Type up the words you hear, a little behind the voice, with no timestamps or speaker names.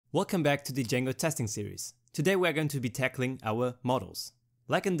Welcome back to the Django testing series. Today we are going to be tackling our models.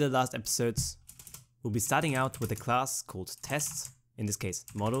 Like in the last episodes, we'll be starting out with a class called tests, in this case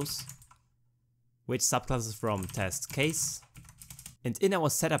models, which subclasses from test case. And in our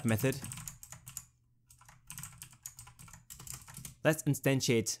setup method, let's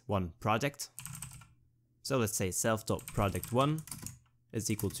instantiate one project. So let's say self.project1 is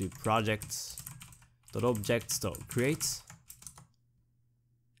equal to project.objects.create.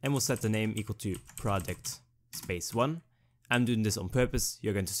 And we'll set the name equal to project space 1. I'm doing this on purpose,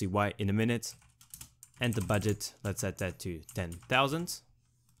 you're going to see why in a minute. And the budget, let's set that to 10,000.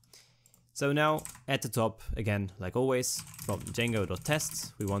 So now at the top, again, like always, from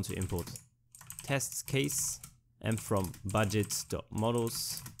django.tests, we want to import tests case. And from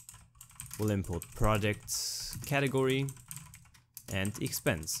budget.models, we'll import project category and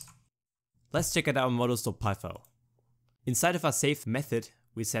expense. Let's check out our models.py file. Inside of our save method,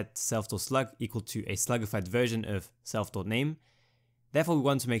 we set self.slug equal to a slugified version of self.name. Therefore, we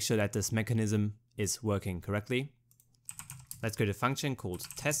want to make sure that this mechanism is working correctly. Let's create a function called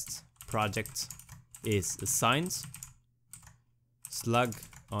test project is assigned slug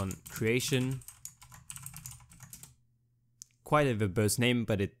on creation. Quite a verbose name,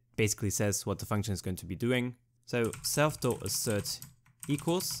 but it basically says what the function is going to be doing. So self.assert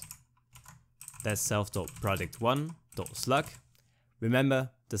equals, that's self.project1.slug. Remember,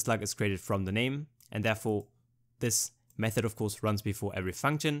 the slug is created from the name, and therefore this method of course runs before every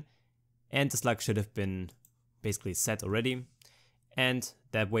function, and the slug should have been basically set already, and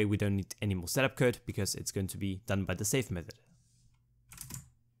that way we don't need any more setup code because it's going to be done by the save method.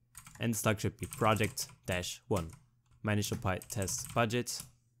 And the slug should be project-1. My initial py test budget,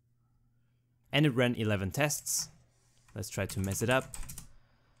 and it ran 11 tests. Let's try to mess it up.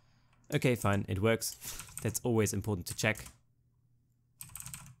 Okay, fine, it works. That's always important to check.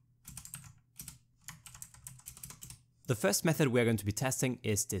 The first method we're going to be testing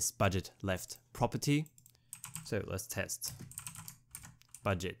is this budget left property. So let's test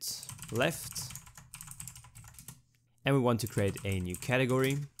budget left. And we want to create a new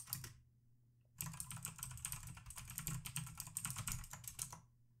category.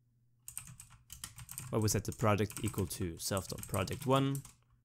 Where we set the project equal to self.project1.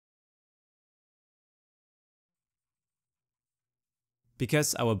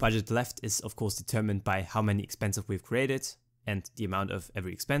 Because our budget left is of course determined by how many expenses we've created and the amount of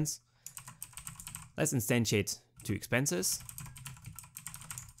every expense, let's instantiate two expenses.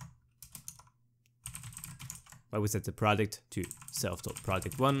 Where we set the project to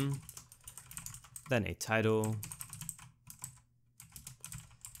self.project1, then a title.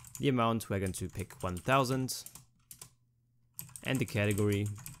 The amount we're going to pick 1000, and the category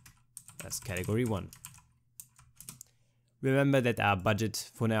as category 1. Remember that our budget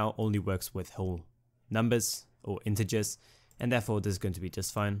for now only works with whole numbers or integers, and therefore this is going to be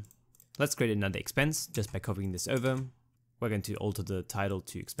just fine. Let's create another expense just by copying this over. We're going to alter the title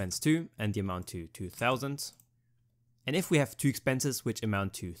to expense 2 and the amount to 2000. And if we have two expenses which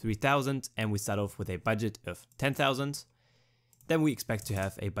amount to 3000 and we start off with a budget of 10,000, then we expect to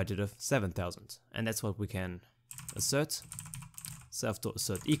have a budget of 7,000. And that's what we can assert.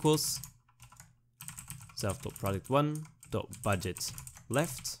 Self.assert equals self.project1.budget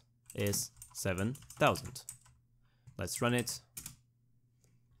left is 7,000. Let's run it.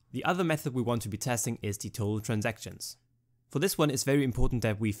 The other method we want to be testing is the total transactions. For this one, it's very important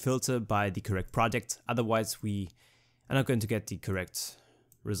that we filter by the correct project, otherwise we are not going to get the correct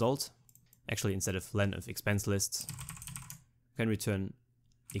result. Actually, instead of len of expense list, we can return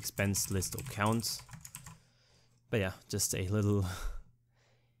expense list or count. But yeah, just a little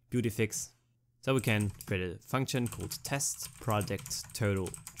beauty fix. So we can create a function called test project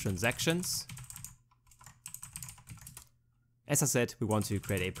total transactions. As I said, we want to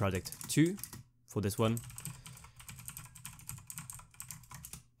create a project 2 for this one,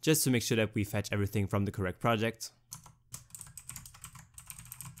 just to make sure that we fetch everything from the correct project.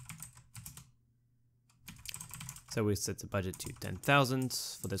 So we set the budget to 10,000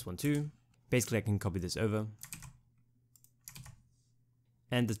 for this one too. Basically, I can copy this over.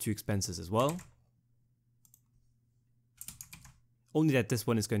 And the two expenses as well. Only that this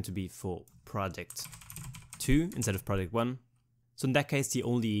one is going to be for project 2 instead of project 1. So in that case, the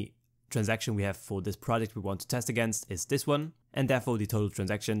only transaction we have for this project we want to test against is this one, and therefore the total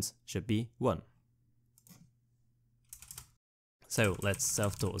transactions should be 1. So let's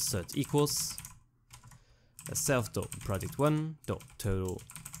self.assert equals self.project1.total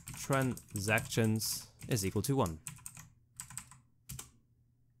transactions is equal to 1.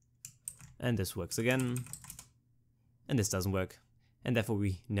 And this works again. And this doesn't work. and therefore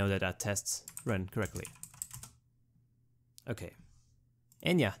we know that our tests run correctly. Okay,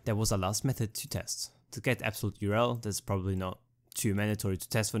 and yeah, that was our last method to test. To get absolute URL, that's probably not too mandatory to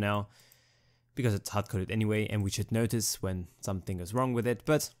test for now, because it's hard-coded anyway, and we should notice when something goes wrong with it,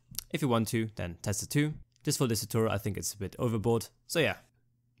 but if you want to, then test it too. Just for this tutorial, I think it's a bit overboard, so yeah.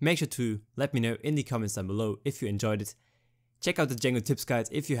 Make sure to let me know in the comments down below if you enjoyed it. Check out the Django tips guide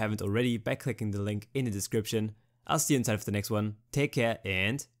if you haven't already by clicking the link in the description. I'll see you inside for the next one. Take care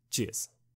and cheers!